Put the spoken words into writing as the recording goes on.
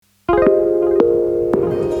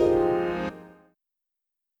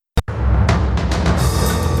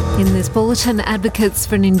In this bulletin, advocates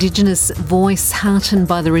for an Indigenous voice heartened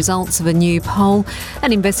by the results of a new poll.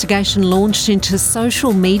 An investigation launched into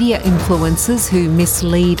social media influencers who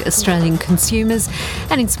mislead Australian consumers.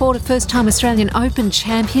 And in sport, a first-time Australian Open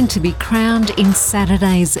champion to be crowned in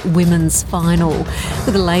Saturday's women's final.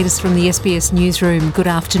 With the latest from the SBS Newsroom, good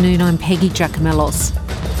afternoon, I'm Peggy Giacomellos.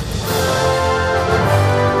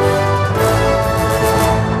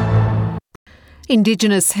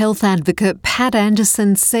 Indigenous health advocate Pat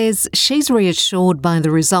Anderson says she's reassured by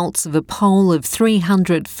the results of a poll of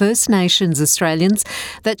 300 First Nations Australians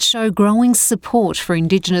that show growing support for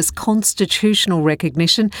Indigenous constitutional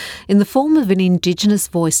recognition in the form of an Indigenous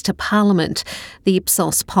voice to Parliament. The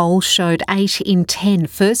Ipsos poll showed 8 in 10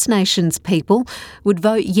 First Nations people would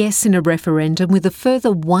vote yes in a referendum, with a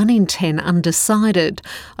further 1 in 10 undecided.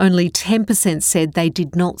 Only 10% said they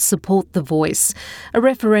did not support the voice. A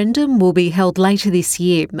referendum will be held later this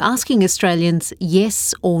year, asking Australians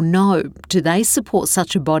yes or no. Do they support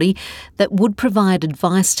such a body that would provide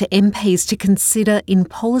advice to MPs to consider in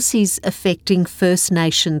policies affecting First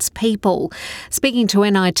Nations people? Speaking to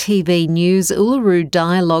NITV News, Uluru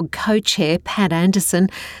Dialogue co-chair Pat Anderson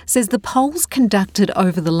says the polls conducted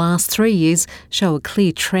over the last 3 years show a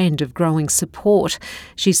clear trend of growing support.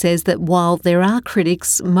 She says that while there are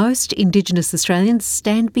critics, most Indigenous Australians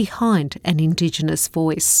stand behind an Indigenous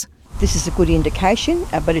voice. This is a good indication,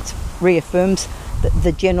 but it reaffirms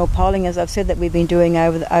the general polling, as I've said, that we've been doing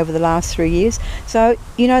over the last 3 years. So,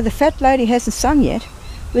 the fat lady hasn't sung yet.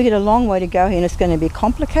 We've got a long way to go here, and it's going to be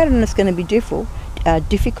complicated and it's going to be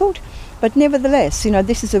difficult. But nevertheless,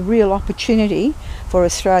 this is a real opportunity for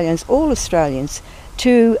Australians, all Australians,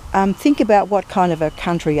 to think about what kind of a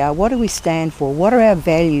country we are. What do we stand for? What are our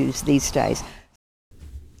values these days?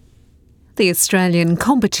 The Australian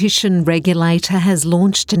Competition Regulator has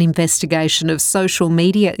launched an investigation of social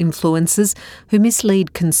media influencers who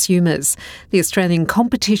mislead consumers. The Australian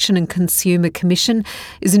Competition and Consumer Commission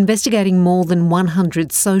is investigating more than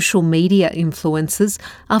 100 social media influencers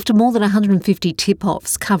after more than 150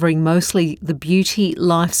 tip-offs covering mostly the beauty,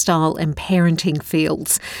 lifestyle and parenting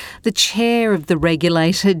fields. The chair of the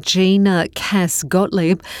regulator, Gina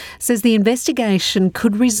Cass-Gottlieb, says the investigation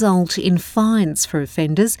could result in fines for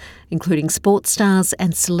offenders, including sports stars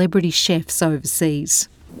and celebrity chefs overseas.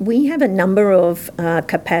 We have a number of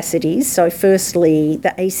capacities. So firstly,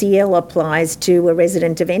 the ACL applies to a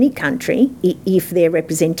resident of any country if their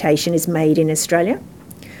representation is made in Australia.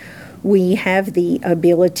 We have the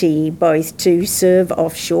ability both to serve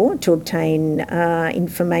offshore to obtain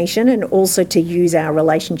information and also to use our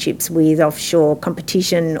relationships with offshore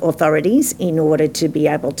competition authorities in order to be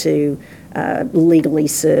able to legally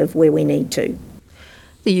serve where we need to.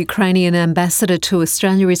 The Ukrainian ambassador to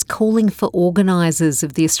Australia is calling for organisers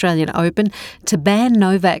of the Australian Open to ban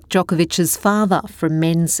Novak Djokovic's father from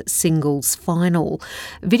men's singles final.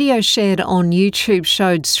 Video shared on YouTube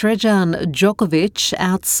showed Srejan Djokovic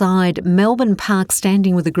outside Melbourne Park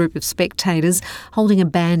standing with a group of spectators holding a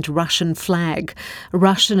banned Russian flag.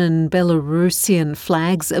 Russian and Belarusian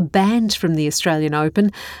flags are banned from the Australian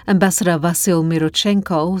Open. Ambassador Vasyl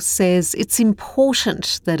Myrochenko says it's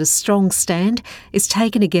important that a strong stand is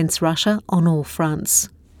taken against Russia on all fronts.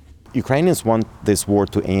 Ukrainians want this war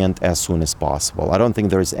to end as soon as possible. I don't think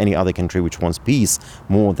there is any other country which wants peace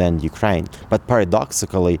more than Ukraine. But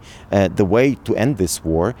paradoxically, the way to end this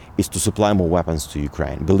war is to supply more weapons to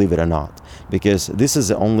Ukraine, believe it or not. Because this is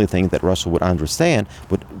the only thing that Russia would understand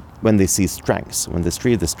when they see strengths, when they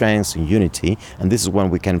see the strengths and unity. And this is when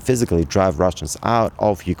we can physically drive Russians out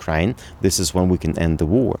of Ukraine. This is when we can end the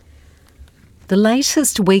war. The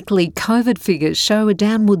latest weekly COVID figures show a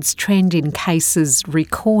downwards trend in cases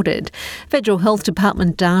recorded. Federal Health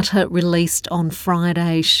Department data released on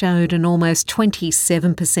Friday showed an almost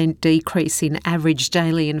 27% decrease in average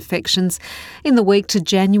daily infections in the week to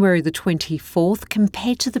January the 24th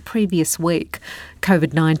compared to the previous week.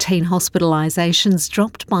 COVID-19 hospitalisations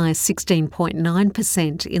dropped by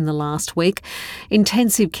 16.9% in the last week.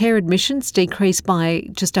 Intensive care admissions decreased by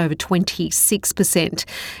just over 26%.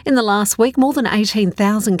 In the last week, more than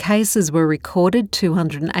 18,000 cases were recorded,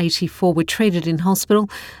 284 were treated in hospital,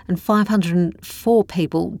 and 504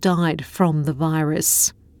 people died from the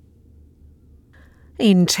virus.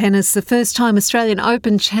 In tennis, the first-time Australian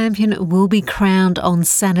Open champion will be crowned on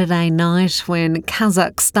Saturday night when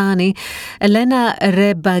Kazakhstani Elena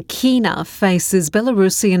Rybakina faces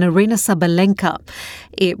Belarusian Aryna Sabalenka.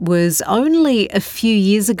 It was only a few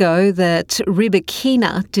years ago that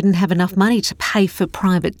Rybakina didn't have enough money to pay for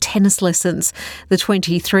private tennis lessons. The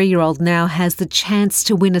 23-year-old now has the chance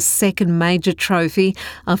to win a second major trophy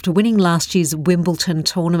after winning last year's Wimbledon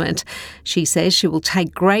tournament. She says she will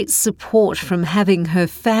take great support from having her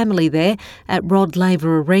family there at Rod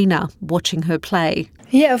Laver Arena, watching her play.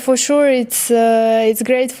 Yeah, for sure, it's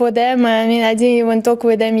great for them. I mean, I didn't even talk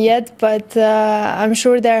with them yet, but I'm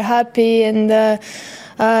sure they're happy, and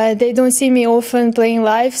they don't see me often playing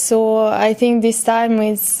live, so I think this time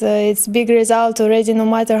it's big result already. No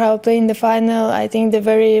matter how I play in the final, I think they're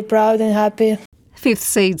very proud and happy. Fifth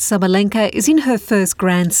seed Sabalenka is in her first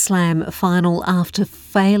Grand Slam final after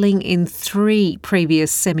failing in 3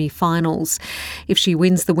 previous semi-finals. If she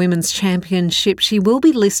wins the Women's Championship, she will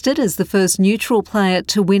be listed as the first neutral player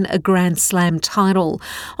to win a Grand Slam title.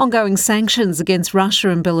 Ongoing sanctions against Russia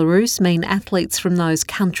and Belarus mean athletes from those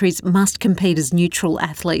countries must compete as neutral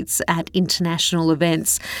athletes at international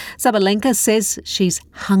events. Sabalenka says she's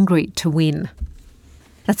hungry to win.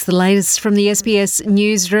 That's the latest from the SBS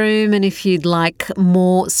newsroom, and if you'd like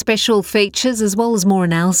more special features as well as more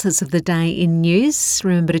analysis of the day in news,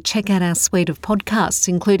 remember to check out our suite of podcasts,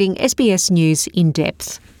 including SBS News In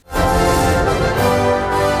Depth.